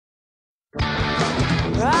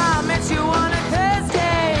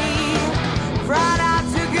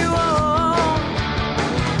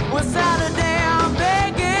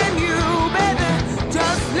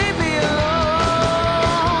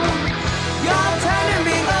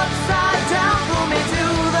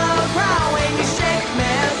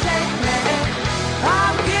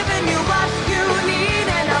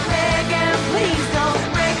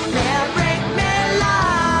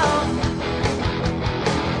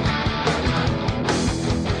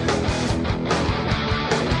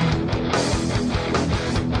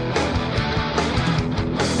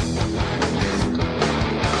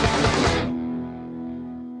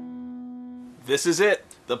This is it.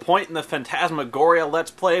 The point in the Phantasmagoria Let's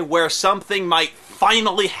Play where something might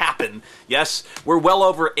finally happen. Yes, we're well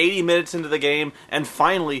over 80 minutes into the game, and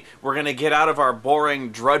finally we're going to get out of our boring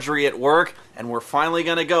drudgery at work, and we're finally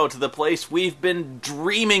going to go to the place we've been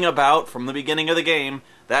dreaming about from the beginning of the game.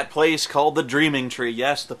 That place called the Dreaming Tree.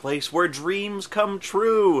 Yes, the place where dreams come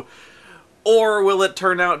true. Or will it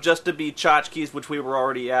turn out just to be tchotchkes, which we were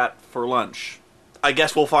already at for lunch? I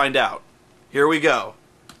guess we'll find out. Here we go.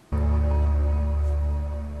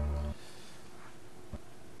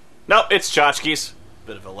 Nope, it's tchotchkes.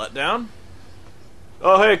 Bit of a letdown.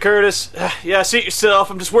 Oh, hey, Curtis. Yeah, seat yourself.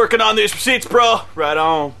 I'm just working on these receipts, bro. Right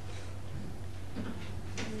on.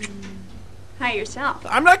 Hi, yourself.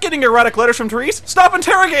 I'm not getting erotic letters from Therese. Stop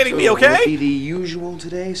interrogating me, okay? Will it be the usual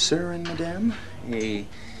today, sir and madame? A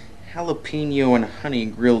jalapeno and honey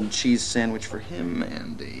grilled cheese sandwich for him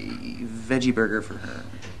and a veggie burger for her.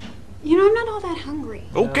 You know, I'm not all that hungry.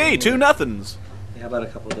 Okay, 2-0. How about a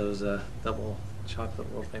couple of those double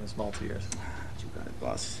chocolate world famous Maltesers? You got it,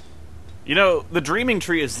 boss. You know, the Dreaming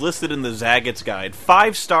Tree is listed in the Zagat's Guide.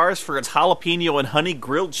 5 stars for its jalapeno and honey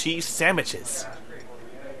grilled cheese sandwiches.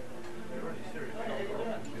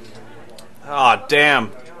 Aw,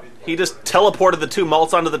 damn. He just teleported the 2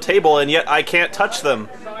 malts onto the table, and yet I can't touch them.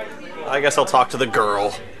 I guess I'll talk to the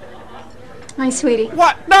girl. Hi, sweetie.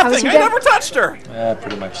 What? Nothing! I never touched her!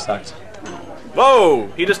 Pretty much sucked. Whoa!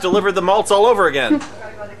 He just delivered the malts all over again.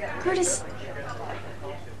 Curtis,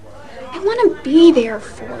 I want to be there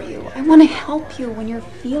for you. I want to help you when you're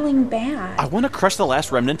feeling bad. I want to crush the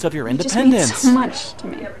last remnants of your You independence. just mean so much to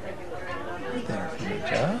me. Be there for me,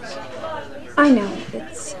 Jess. I know.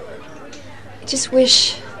 I just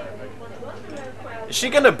wish. Is she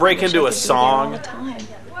gonna break into a song? All the time.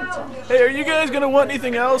 That's all. Hey, are you guys gonna want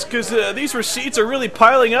anything else? Because these receipts are really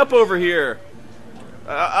piling up over here.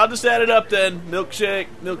 I'll just add it up then. Milkshake,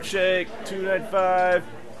 $2.95.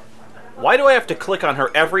 Why do I have to click on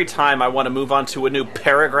her every time I want to move on to a new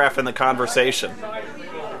paragraph in the conversation?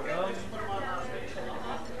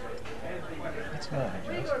 What's wrong,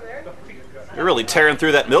 Jess? You're really tearing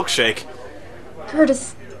through that milkshake.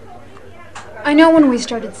 Curtis, I know when we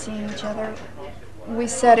started seeing each other, we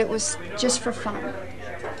said it was just for fun.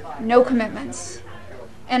 No commitments.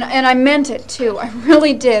 And I meant it, too. I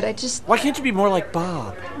really did. Why can't you be more like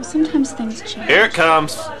Bob? Sometimes things change. Here it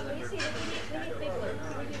comes.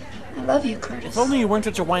 I love you, Curtis. If only you weren't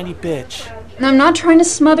such a whiny bitch. And I'm not trying to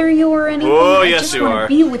smother you or anything. Oh, I yes, just you want are. to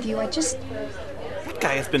be with you. That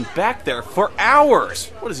guy has been back there for hours.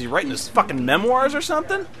 What is he, writing his fucking memoirs or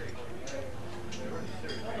something?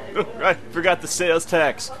 Oh, I forgot the sales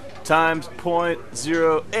tax. Times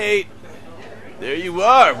 .08. There you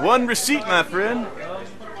are. 1 receipt, my friend.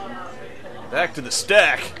 Back to the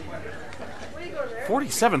stack.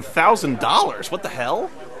 $47,000. What the hell?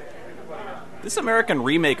 This American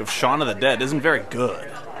remake of Shaun of the Dead isn't very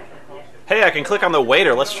good. Hey, I can click on the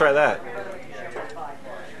waiter. Let's try that.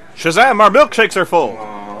 Shazam, our milkshakes are full.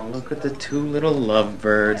 Oh, look at the 2 little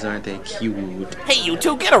lovebirds. Aren't they cute? Hey, you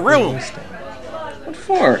two, get a room. What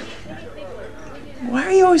for? Why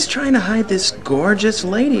are you always trying to hide this gorgeous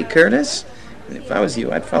lady, Curtis? If I was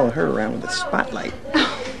you, I'd follow her around with a spotlight.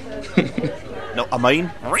 No, I mean...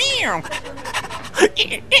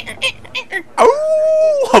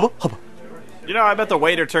 Oh, hubba, hubba. You know, I bet the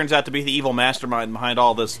waiter turns out to be the evil mastermind behind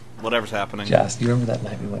all this, whatever's happening. Jess, do you remember that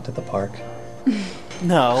night we went to the park?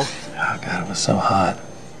 No. Oh, God, it was so hot.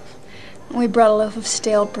 We brought a loaf of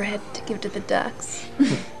stale bread to give to the ducks.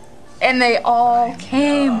 And they all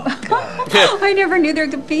came. I never knew there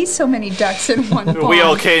could be so many ducks in one pond. We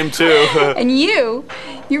all came too. And you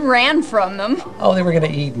ran from them. Oh, they were going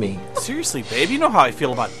to eat me. Seriously, babe, you know how I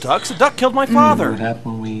feel about ducks. A duck killed my father. What happened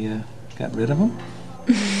when we got rid of them?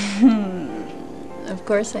 Of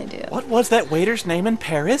course I do. What was that waiter's name in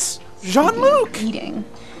Paris? Jean-Luc. Eating.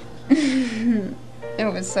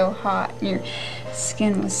 It was so hot. Your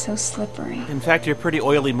skin was so slippery. In fact, you're pretty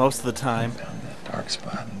oily most of the time. Found that dark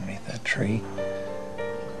spot underneath that tree.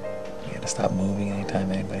 You had to stop moving anytime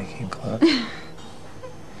anybody came close.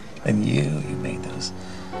 And you made those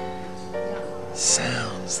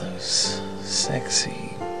sounds, those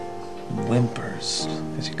sexy whimpers,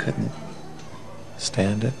 because you couldn't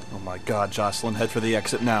stand it. Oh my God, Jocelyn, head for the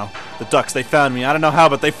exit now. The ducks, they found me. I don't know how,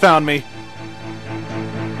 but they found me.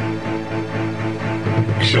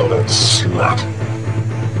 Kill that slut.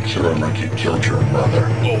 Kill her like you killed your mother.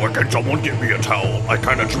 Oh, can someone get me a towel? I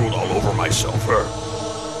kinda drooled all over myself.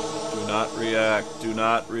 Do not react. Do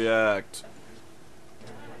not react.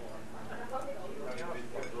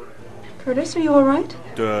 Curtis, are you all right?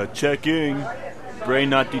 Checking. Brain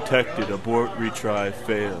not detected. Abort, retry,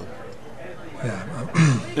 fail. Yeah,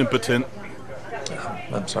 Impotent.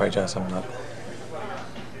 I'm sorry, Jess. I'm not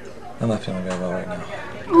feeling very well right now.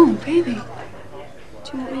 Oh, baby. Do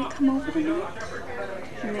you want me to come over tonight?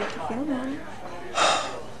 Make you feel better.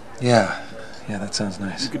 Yeah, that sounds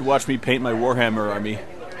nice. You could watch me paint my Warhammer army.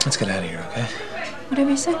 Let's get out of here, okay? Whatever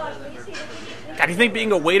you say. God, do you think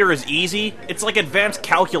being a waiter is easy? It's like advanced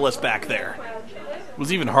calculus back there. It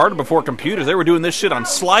was even harder before computers. They were doing this shit on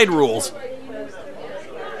slide rules.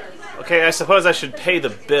 Okay, I suppose I should pay the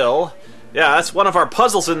bill. Yeah, that's one of our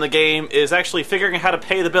puzzles in the game, is actually figuring out how to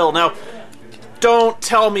pay the bill. Now, don't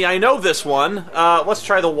tell me I know this one. Let's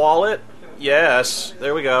try the wallet. Yes,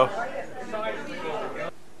 there we go.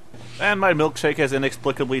 And my milkshake has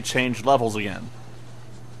inexplicably changed levels again.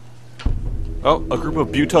 Oh, a group of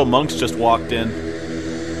Buto monks just walked in.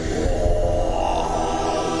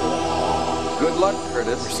 Good luck,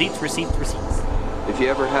 Curtis. Receipts. If you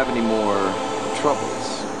ever have any more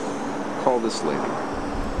troubles, call this lady.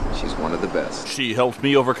 She's one of the best. She helped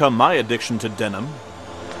me overcome my addiction to denim.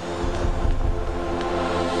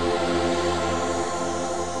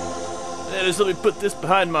 That is, let me put this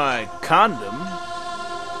behind my condom.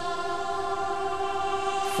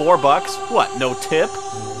 $4? What, no tip?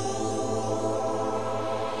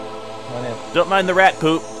 Don't mind the rat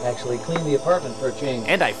poop. Actually, clean the apartment for a change.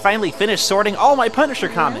 And I finally finished sorting all my Punisher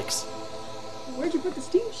comics. Where'd you put the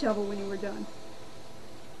steam shovel when you were done?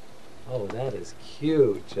 Oh, that is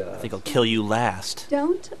cute, Jess. I think I'll kill you last.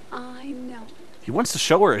 Don't I know? He wants to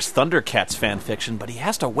show her his Thundercats fanfiction, but he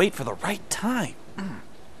has to wait for the right time.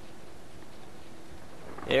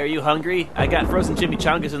 Hey, are you hungry? I got frozen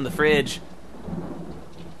chimichangas in the fridge.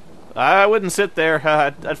 I wouldn't sit there.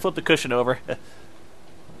 I'd flip the cushion over.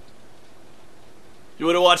 You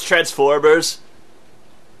want to watch Transformers?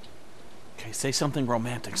 Okay, say something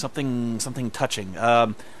romantic, something touching.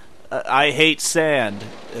 I hate sand.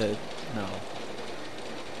 No.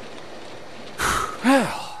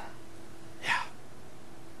 Well, yeah.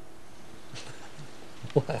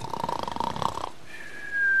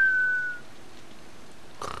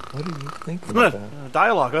 What are you thinking about?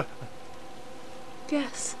 Dialogue, huh?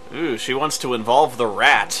 Guess. Ooh, she wants to involve the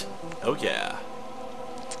rat. Oh, yeah.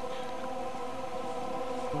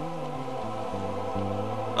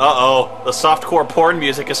 Uh-oh, the softcore porn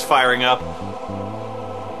music is firing up. I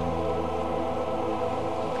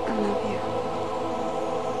love you.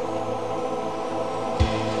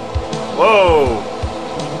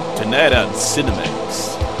 Whoa! Tonight on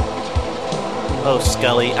Cinemax. Oh,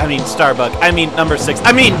 Scully. I mean, Starbuck. I mean, number 6.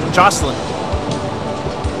 I mean, Jocelyn.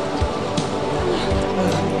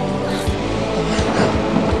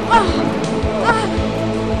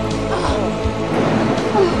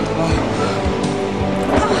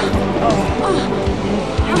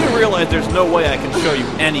 You do realize there's no way I can show you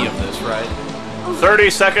any of this, right? 30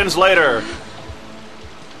 seconds later.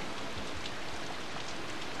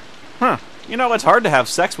 Huh. You know, it's hard to have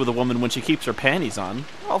sex with a woman when she keeps her panties on.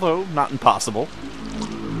 Although, not impossible.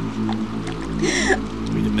 Wait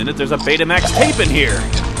a minute, there's a Betamax tape in here!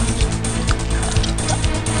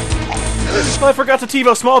 Oh, I forgot to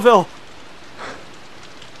TiVo Smallville!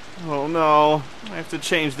 Oh no, I have to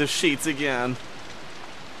change the sheets again.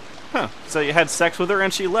 Huh, so you had sex with her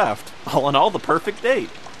and she left. All in all, the perfect date.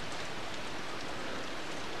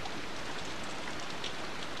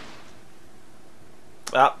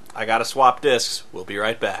 Ah, I gotta swap discs. We'll be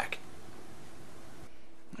right back.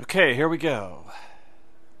 Okay, here we go.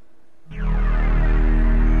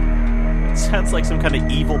 It sounds like some kind of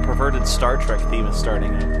evil, perverted Star Trek theme is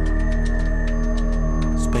starting up.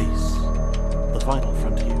 Space, the final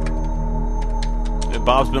frontier.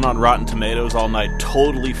 Bob's been on Rotten Tomatoes all night,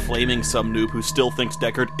 totally flaming some noob who still thinks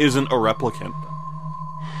Deckard isn't a replicant.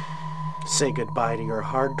 Say goodbye to your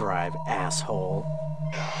hard drive, asshole.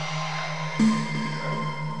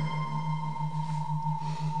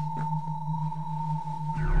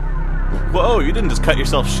 Whoa, you didn't just cut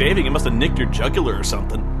yourself shaving, you must have nicked your jugular or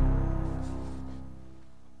something.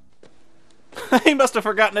 He must have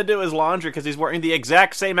forgotten to do his laundry because he's wearing the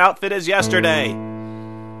exact same outfit as yesterday.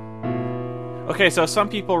 Okay, so some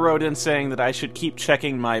people wrote in saying that I should keep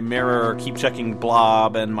checking my mirror, keep checking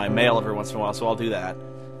Blob and my mail every once in a while, so I'll do that.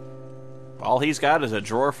 All he's got is a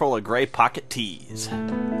drawer full of gray pocket tees.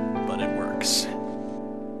 But it works.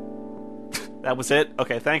 That was it?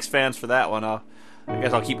 Okay, thanks fans for that one. I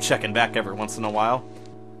guess I'll keep checking back every once in a while.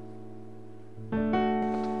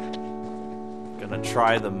 Gonna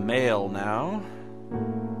try the mail now.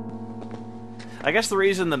 I guess the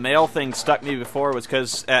reason the mail thing stuck me before was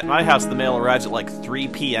because at my house the mail arrives at like 3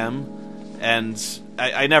 p.m. and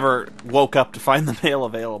I never woke up to find the mail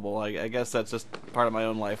available. I guess that's just part of my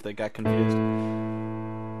own life that got confused.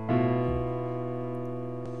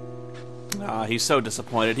 He's so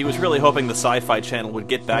disappointed. He was really hoping the Sci-Fi Channel would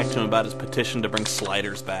get back to him about his petition to bring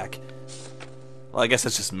sliders back. Well, I guess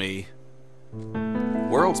it's just me.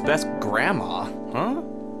 World's best grandma, huh?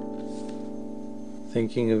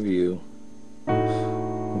 Thinking of you.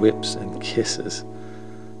 Whips and kisses.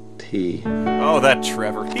 Tea. Oh, that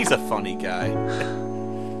Trevor. He's a funny guy.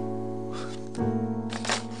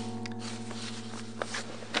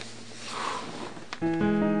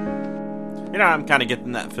 You know, I'm kind of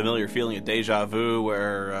getting that familiar feeling of deja vu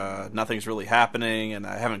where nothing's really happening and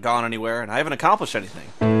I haven't gone anywhere and I haven't accomplished anything.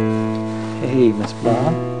 Hey, Miss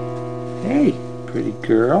Bob. Hey, pretty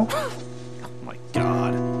girl. Oh my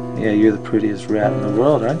god. Yeah, you're the prettiest rat in the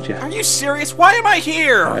world, aren't you? Are you serious? Why am I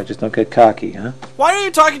here? Alright, just don't get cocky, huh? Why are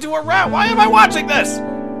you talking to a rat? Why am I watching this?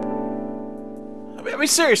 I mean,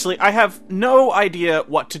 seriously, I have no idea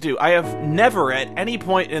what to do. I have never, at any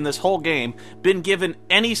point in this whole game, been given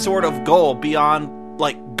any sort of goal beyond,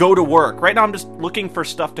 like, go to work. Right now I'm just looking for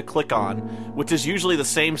stuff to click on, which is usually the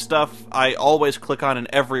same stuff I always click on in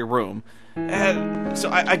every room. And so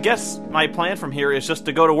I guess my plan from here is just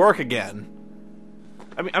to go to work again.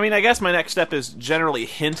 I mean, I guess my next step is generally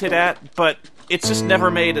hinted at, but it's just never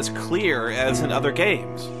made as clear as in other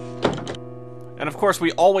games. And of course,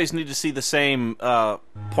 we always need to see the same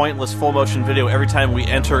pointless full-motion video every time we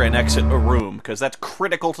enter and exit a room, because that's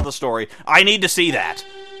critical to the story. I need to see that!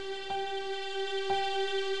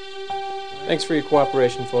 Thanks for your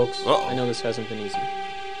cooperation, folks. Uh-oh. I know this hasn't been easy.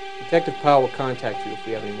 Detective Powell will contact you if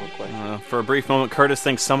we have any more questions. For a brief moment, Curtis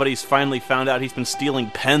thinks somebody's finally found out he's been stealing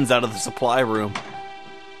pens out of the supply room.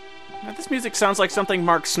 Now, this music sounds like something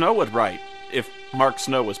Mark Snow would write, if Mark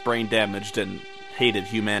Snow was brain-damaged and hated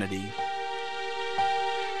humanity.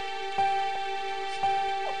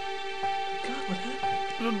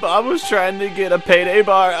 Bob was trying to get a payday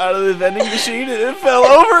bar out of the vending machine and it fell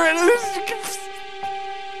over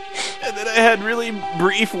and then I had really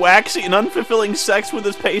brief, waxy, and unfulfilling sex with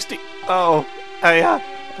his pasty. Oh,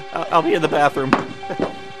 I'll be in the bathroom.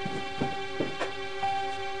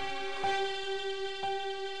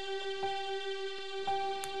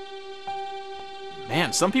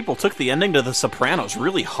 Man, some people took the ending to The Sopranos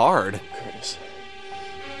really hard. Curtis,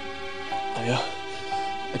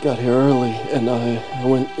 I got here early, and I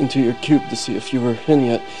went into your cube to see if you were in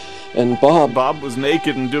yet, and Bob was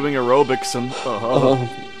naked and doing aerobics, and...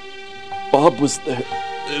 Bob was there.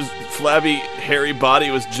 His flabby, hairy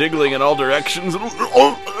body was jiggling in all directions. I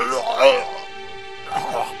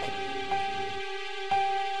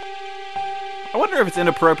wonder if it's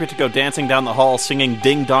inappropriate to go dancing down the hall singing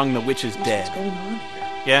Ding Dong the Witch is Dead. What's going on here?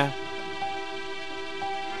 Yeah?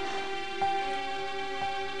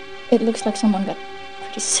 It looks like someone got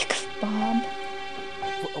pretty sick of Bob.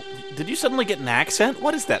 Did you suddenly get an accent?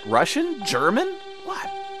 What is that, Russian? German? What?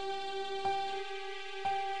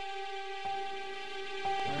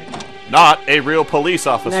 Not a real police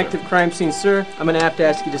officer. An active crime scene, sir. I'm gonna have to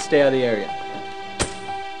ask you to stay out of the area.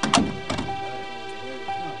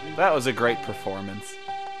 That was a great performance.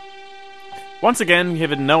 Once again,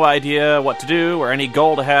 given no idea what to do or any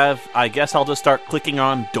goal to have, I guess I'll just start clicking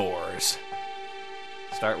on doors.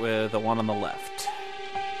 Start with the one on the left.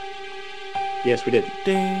 Yes, we did.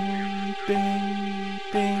 Ding, ding,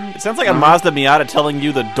 ding. It sounds like a Mazda Miata telling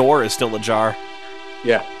you the door is still ajar.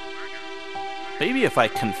 Yeah. Maybe if I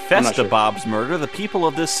confess to Bob's murder, the people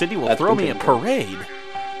of this city will throw me a parade.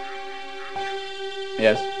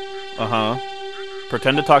 Yes. Uh-huh.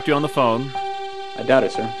 Pretend to talk to you on the phone. I doubt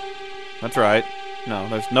it, sir. That's right. No,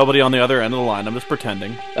 there's nobody on the other end of the line. I'm just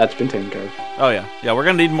pretending. That's been taken care of. Oh, yeah. Yeah, we're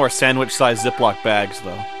gonna need more sandwich-sized Ziploc bags,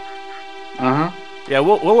 though. Uh-huh. Yeah,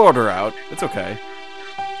 we'll order out. It's okay.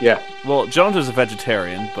 Yeah. Well, Jones is a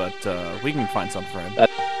vegetarian, but we can find something for him.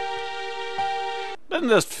 Doesn't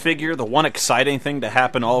just figure the one exciting thing to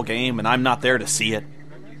happen all game, and I'm not there to see it?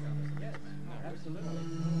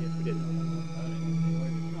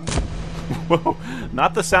 Whoa,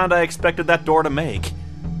 not the sound I expected that door to make.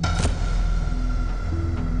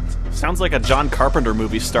 Sounds like a John Carpenter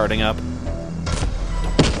movie starting up.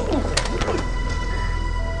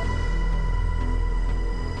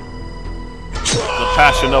 The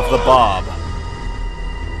Passion of the Bob.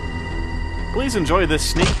 Please enjoy this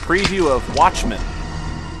sneak preview of Watchmen.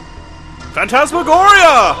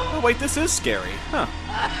 Phantasmagoria! Oh wait, this is scary. Huh.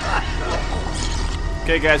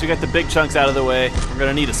 Okay guys, we got the big chunks out of the way. We're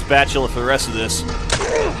gonna need a spatula for the rest of this.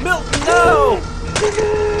 Milton, no!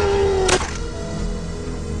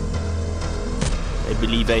 I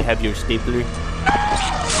believe I have your stapler.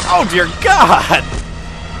 Oh dear God!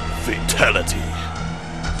 Fatality.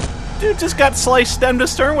 Dude just got sliced stem to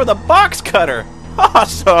stern with a box cutter.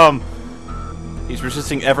 Awesome! He's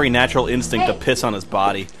resisting every natural instinct to piss on his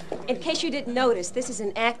body. In case you didn't notice, this is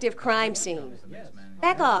an active crime scene.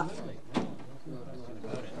 Back off.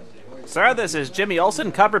 Sir, this is Jimmy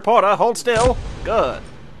Olsen, cub reporter. Hold still. Good.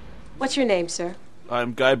 What's your name, sir?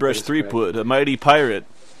 I'm Guybrush Threepwood, a mighty pirate.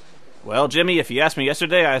 Well, Jimmy, if you asked me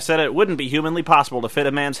yesterday, I said it wouldn't be humanly possible to fit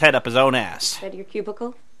a man's head up his own ass. Is that your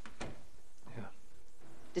cubicle? Yeah.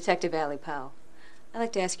 Detective Allie Powell. I'd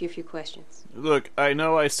like to ask you a few questions. Look, I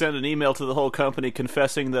know I sent an email to the whole company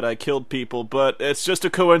confessing that I killed people, but it's just a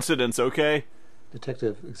coincidence, okay?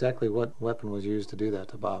 Detective, exactly what weapon was used to do that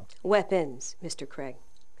to Bob? Weapons, Mr. Craig.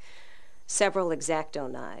 Several X-Acto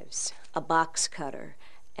knives, a box cutter,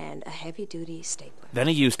 and a heavy-duty stapler. Then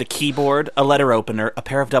he used a keyboard, a letter opener, a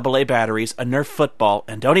pair of AA batteries, a Nerf football,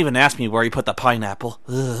 and don't even ask me where he put the pineapple.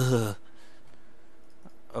 Ugh.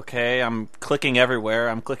 Okay, I'm clicking everywhere.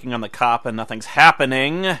 I'm clicking on the cop and nothing's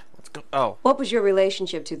happening. Let's go. Oh. What was your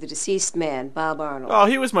relationship to the deceased man, Bob Arnold? Oh,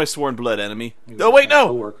 he was my sworn blood enemy. Oh, wait, no!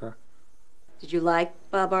 Co-worker. Did you like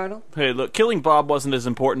Bob Arnold? Hey, look, killing Bob wasn't as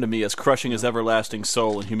important to me as crushing his everlasting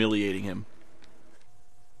soul and humiliating him.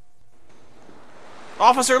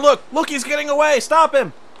 Officer, look! Look, he's getting away! Stop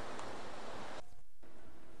him!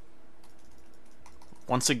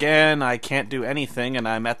 Once again, I can't do anything, and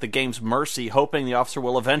I'm at the game's mercy, hoping the officer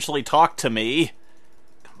will eventually talk to me.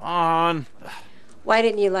 Come on. Why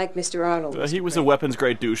didn't you like Mr. Arnold? He was a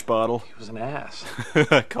weapons-grade douche bottle. He was an ass.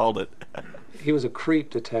 I called it. He was a creep,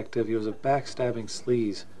 Detective. He was a backstabbing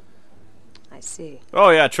sleaze. I see. Oh,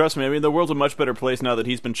 yeah, trust me. I mean, the world's a much better place now that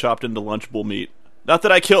he's been chopped into Lunchable meat. Not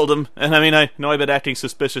that I killed him, and I mean, I know I've been acting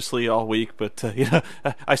suspiciously all week, but, you know,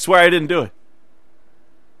 I swear I didn't do it.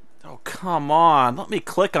 Oh, come on. Let me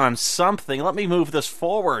click on something. Let me move this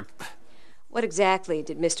forward. What exactly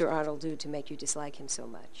did Mr. Arnold do to make you dislike him so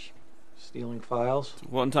much? Stealing files?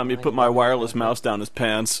 One time he put my wireless mouse down his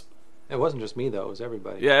pants. It wasn't just me, though. It was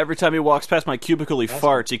everybody. Yeah, every time he walks past my cubicle, he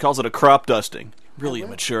farts. He calls it a crop dusting. Really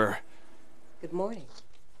immature. Good morning.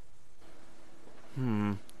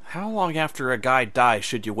 How long after a guy dies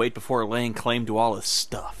should you wait before laying claim to all his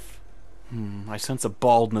stuff? I sense a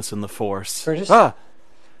baldness in the force. Curtis?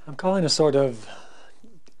 I'm calling a sort of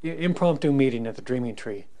impromptu meeting at the Dreaming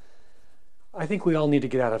Tree. I think we all need to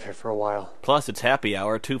get out of here for a while. Plus, it's happy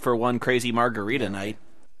hour, 2-for-1 crazy margarita night.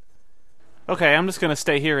 Okay, I'm just gonna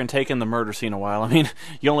stay here and take in the murder scene a while. I mean,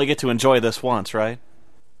 you only get to enjoy this once, right?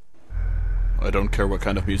 I don't care what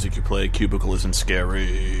kind of music you play, Cubicle isn't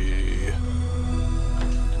scary.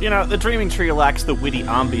 You know, the Dreaming Tree lacks the witty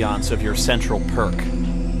ambiance of your central perk.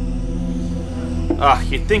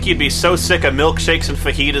 You'd think you'd be so sick of milkshakes and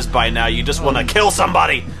fajitas by now, you just want to kill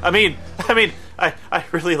somebody! I mean, I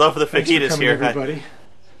really love the fajitas Thanks for coming, here. Everybody.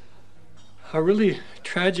 A really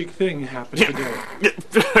tragic thing happened today.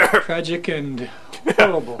 Tragic and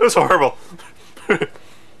horrible. It was horrible.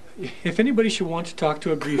 If anybody should want to talk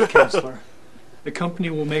to a grief counselor, the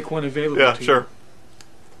company will make one available to you. Yeah, sure.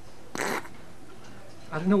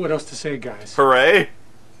 I don't know what else to say, guys. Hooray!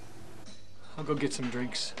 I'll go get some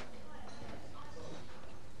drinks.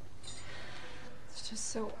 It's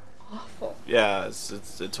just so awful. Yeah,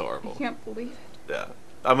 it's horrible. I can't believe it. Yeah,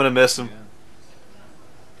 I'm gonna miss him.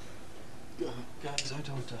 Guys, I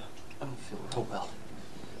don't feel real well.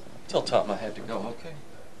 Tell Tom I had to go, okay?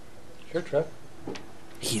 Sure, Trev.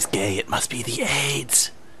 He's gay. It must be the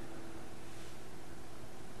AIDS.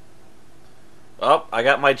 Oh, I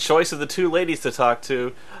got my choice of the two ladies to talk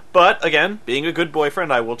to. But, again, being a good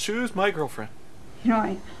boyfriend, I will choose my girlfriend. You know,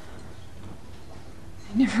 I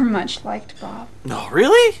never much liked Bob. No,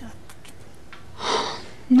 really?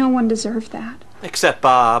 No one deserved that. Except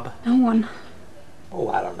Bob. No one. Oh,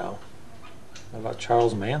 I don't know. What about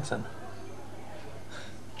Charles Manson?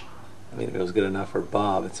 I mean, if it was good enough for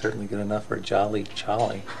Bob, it's certainly good enough for Jolly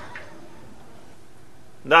Charlie.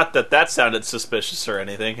 Not that that sounded suspicious or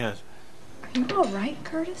anything. Are you alright,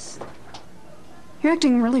 Curtis? You're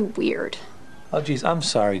acting really weird. Oh, geez, I'm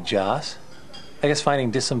sorry, Joss. I guess finding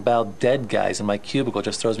disemboweled dead guys in my cubicle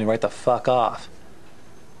just throws me right the fuck off.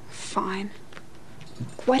 Fine.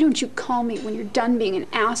 Why don't you call me when you're done being an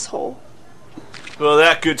asshole? Well,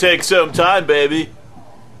 that could take some time, baby.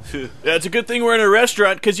 That's a good thing we're in a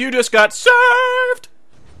restaurant, because you just got served!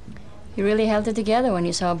 You really held it together when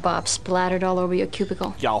you saw Bob splattered all over your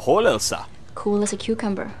cubicle. Ja, holelsa. Cool as a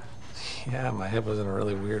cucumber. Yeah, my head was in a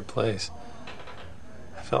really weird place.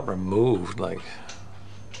 I felt removed, like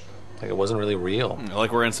it wasn't really real.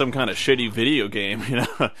 Like we're in some kind of shitty video game, you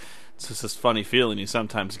know? It's just this funny feeling you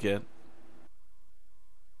sometimes get.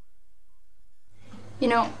 You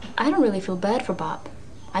know, I don't really feel bad for Bob.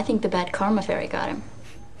 I think the bad karma fairy got him.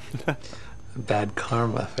 Bad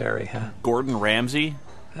karma fairy, huh? Gordon Ramsay?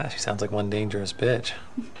 She sounds like one dangerous bitch.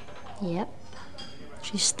 Yep.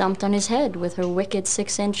 She stomped on his head with her wicked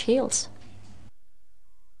 6-inch heels.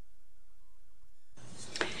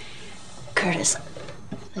 Curtis,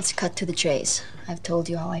 let's cut to the chase. I've told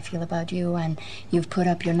you how I feel about you, and you've put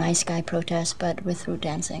up your nice guy protest, but we're through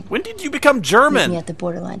dancing. When did you become German? Meet me at the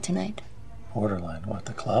borderline tonight. Borderline? What,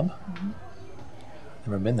 the club? Mm-hmm.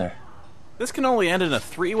 Never been there. This can only end in a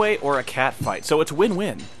 3-way or a cat fight, so it's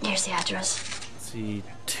win-win. Here's the address. Let's see,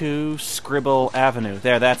 2 Scribble Avenue.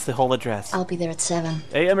 There, that's the whole address. I'll be there at 7.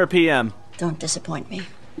 AM or PM? Don't disappoint me.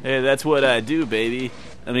 Hey, that's what I do, baby.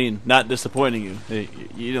 I mean, not disappointing you. Hey,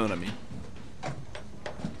 you know what I mean.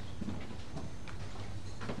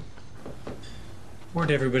 Where'd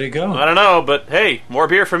everybody go? I don't know, but hey, more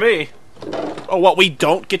beer for me. Oh, what, we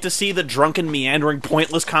don't get to see the drunken, meandering,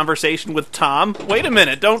 pointless conversation with Tom? Wait a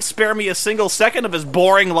minute, don't spare me a single second of his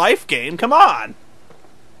boring life game, come on!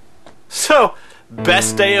 So,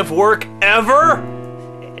 best day of work ever?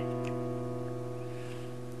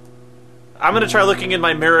 I'm gonna try looking in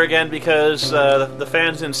my mirror again because the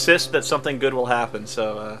fans insist that something good will happen,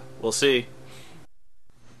 so we'll see.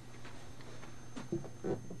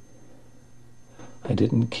 I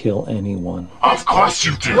didn't kill anyone. Of course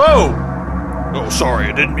you did. Whoa! Oh, sorry,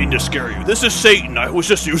 I didn't mean to scare you. This is Satan. I was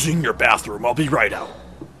just using your bathroom. I'll be right out.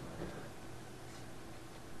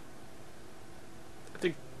 I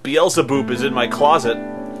think Beelzebub is in my closet.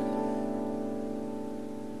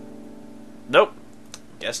 Nope.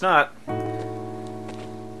 Guess not.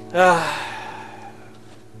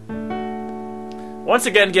 Once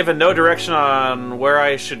again, given no direction on where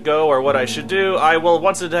I should go or what I should do, I will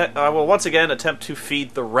once again attempt to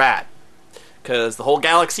feed the rat. Because the whole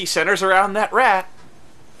galaxy centers around that rat.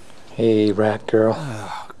 Hey, rat girl.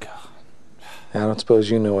 Oh, God. I don't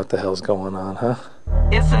suppose you know what the hell's going on, huh?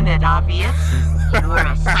 Isn't it obvious? You're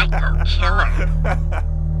a psycho killer.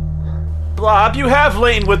 Blob, you have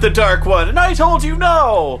lain with the Dark One, and I told you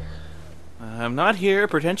no! I'm not here.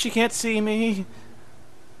 Pretend she can't see me.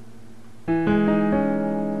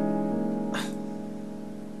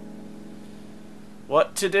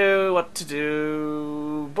 What to do, what to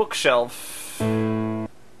do... Bookshelf.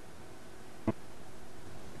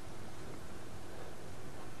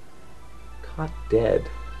 Caught dead.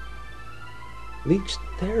 Leech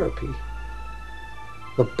therapy.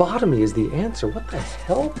 Lobotomy is the answer. What the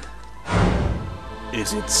hell?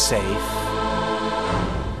 Is it safe?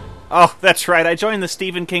 Oh, that's right. I joined the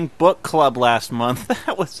Stephen King book club last month.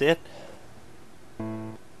 That was it.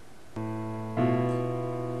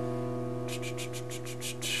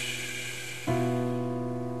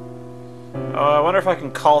 I wonder if I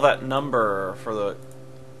can call that number for the...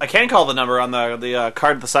 I can call the number on the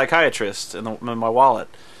card of the psychiatrist in my wallet.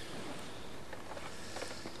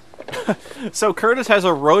 So Curtis has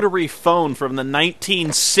a rotary phone from the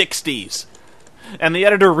 1960s. And the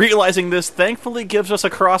editor, realizing this, thankfully gives us a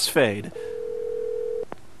crossfade.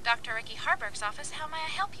 Dr. Ricky Harburg's office, how may I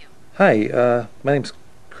help you? Hi, my name's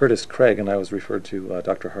Curtis Craig, and I was referred to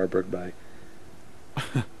Dr. Harburg by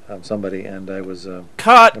somebody, and I was...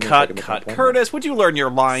 Cut. Curtis, would you learn your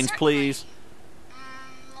lines, Certainly. Please?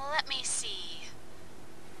 Let me see.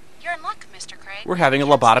 You're in luck, Mr. Craig. We're having a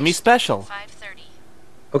lobotomy special. 5:30.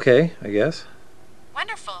 Okay, I guess.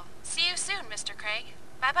 Wonderful. See you soon, Mr. Craig.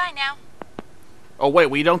 Bye-bye now. Oh, wait,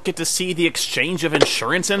 we don't get to see the exchange of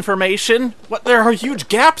insurance information? What? There are huge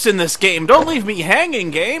gaps in this game. Don't leave me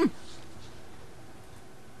hanging, game.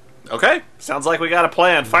 Okay, sounds like we got a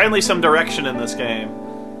plan. Finally some direction in this game.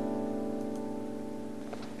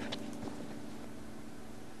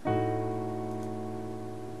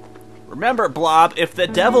 Remember, Blob, if the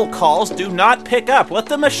devil calls, do not pick up. Let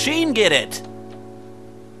the machine get it.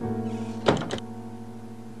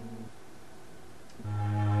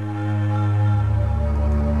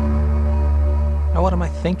 Now what am I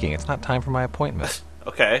thinking? It's not time for my appointment.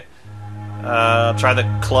 Okay. Try the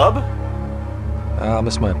club? I'll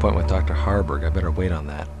miss my appointment with Dr. Harburg. I better wait on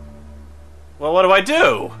that. Well, what do I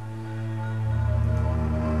do?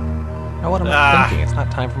 Now what am I thinking? It's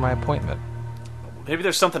not time for my appointment. Maybe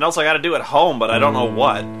there's something else I gotta do at home, but I don't know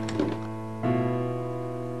what.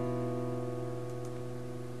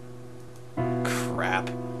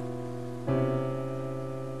 Crap.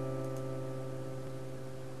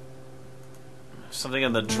 Something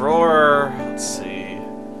in the drawer. Let's see.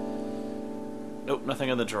 Nope, nothing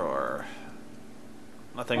in the drawer.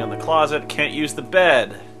 Nothing in the closet. Can't use the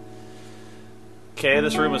bed. Okay,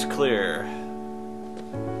 this room is clear.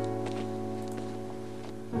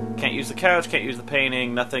 Can't use the couch, can't use the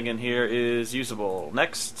painting, nothing in here is usable.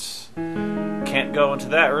 Next. Can't go into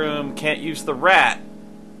that room, can't use the rat.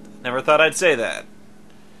 Never thought I'd say that.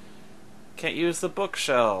 Can't use the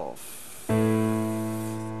bookshelf.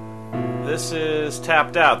 This is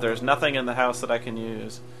tapped out. There's nothing in the house that I can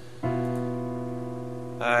use.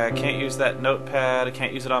 I can't use that notepad. I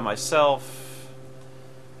can't use it on myself.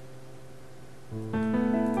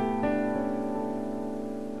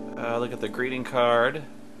 Look at the greeting card.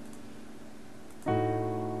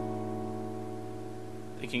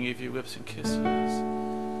 Thinking of you, whips and kisses.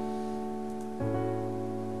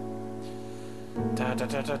 Da, da,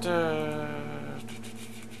 da, da, da.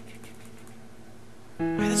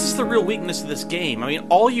 This is the real weakness of this game. I mean,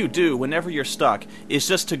 all you do whenever you're stuck is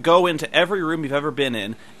just to go into every room you've ever been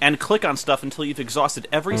in and click on stuff until you've exhausted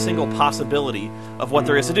every single possibility of what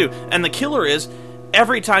there is to do. And the killer is,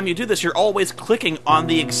 every time you do this, you're always clicking on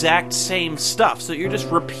the exact same stuff. So you're just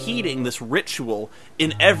repeating this ritual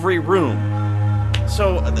in every room.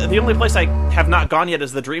 So the only place I have not gone yet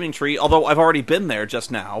is the Dreaming Tree, although I've already been there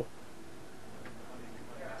just now.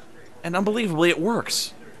 And unbelievably, it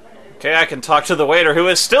works. Okay, I can talk to the waiter who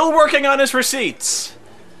is still working on his receipts.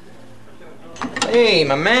 Hey,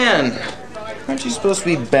 my man. Aren't you supposed to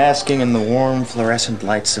be basking in the warm, fluorescent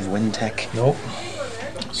lights of Wintech? Nope.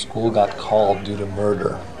 School got called due to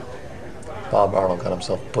murder. Bob Arnold got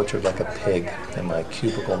himself butchered like a pig in my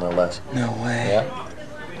cubicle, no less. No way. Yeah.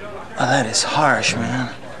 Oh, that is harsh,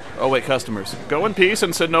 man. Oh, wait, customers. Go in peace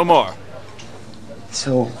and sit no more.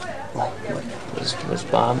 So, what was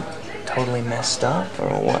Bob totally messed up, or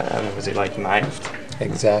what? I mean, was he, like, knifed?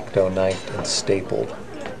 Exacto knifed and stapled,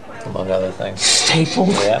 among other things. Stapled?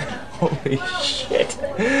 Yeah. Holy shit.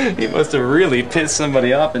 He must have really pissed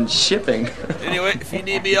somebody off in shipping. Anyway, if you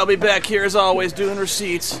need me, I'll be back here as always doing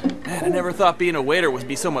receipts. Man, I never thought being a waiter would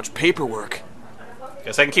be so much paperwork.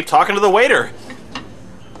 Guess I can keep talking to the waiter.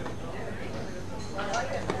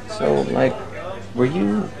 So, like, were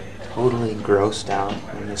you totally grossed out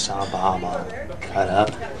when you saw Bob all cut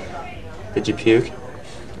up? Did you puke?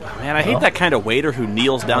 Oh, man, I hate that kind of waiter who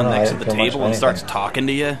kneels down next to the table and starts talking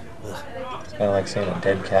to you. It's kind of like seeing a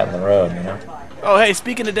dead cat in the road, you know? Oh, hey,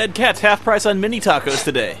 speaking of dead cats, half price on mini tacos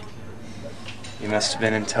today. You must have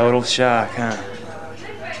been in total shock, huh?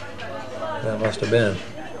 That must have been.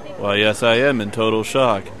 Well, yes, I am in total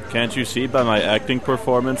shock. Can't you see by my acting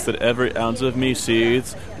performance that every ounce of me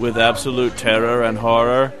seethes with absolute terror and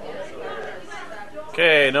horror?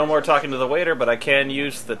 Okay, no more talking to the waiter, but I can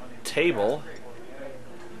use the table.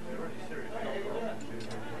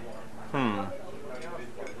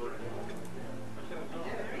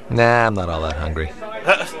 Nah, I'm not all that hungry.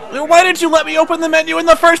 Why didn't you let me open the menu in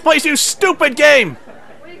the first place, you stupid game?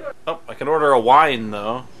 Oh, I can order a wine,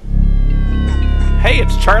 though. Hey,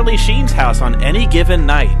 it's Charlie Sheen's house on any given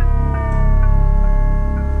night.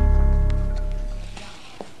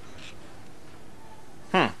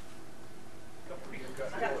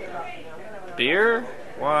 Beer,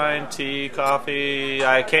 wine, tea, coffee.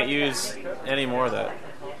 I can't use any more of that.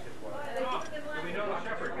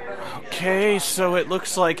 Okay, so it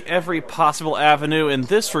looks like every possible avenue in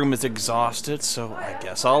this room is exhausted, so I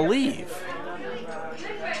guess I'll leave.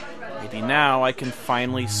 Maybe now I can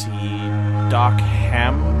finally see Doc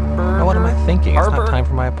Hamburger? Now what am I thinking? Harbor? It's not time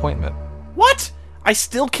for my appointment. What? I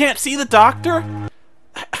still can't see the doctor?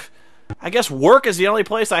 I guess work is the only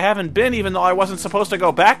place I haven't been, even though I wasn't supposed to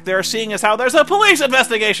go back there, seeing as how there's a police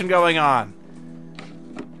investigation going on.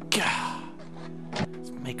 God,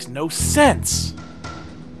 this makes no sense.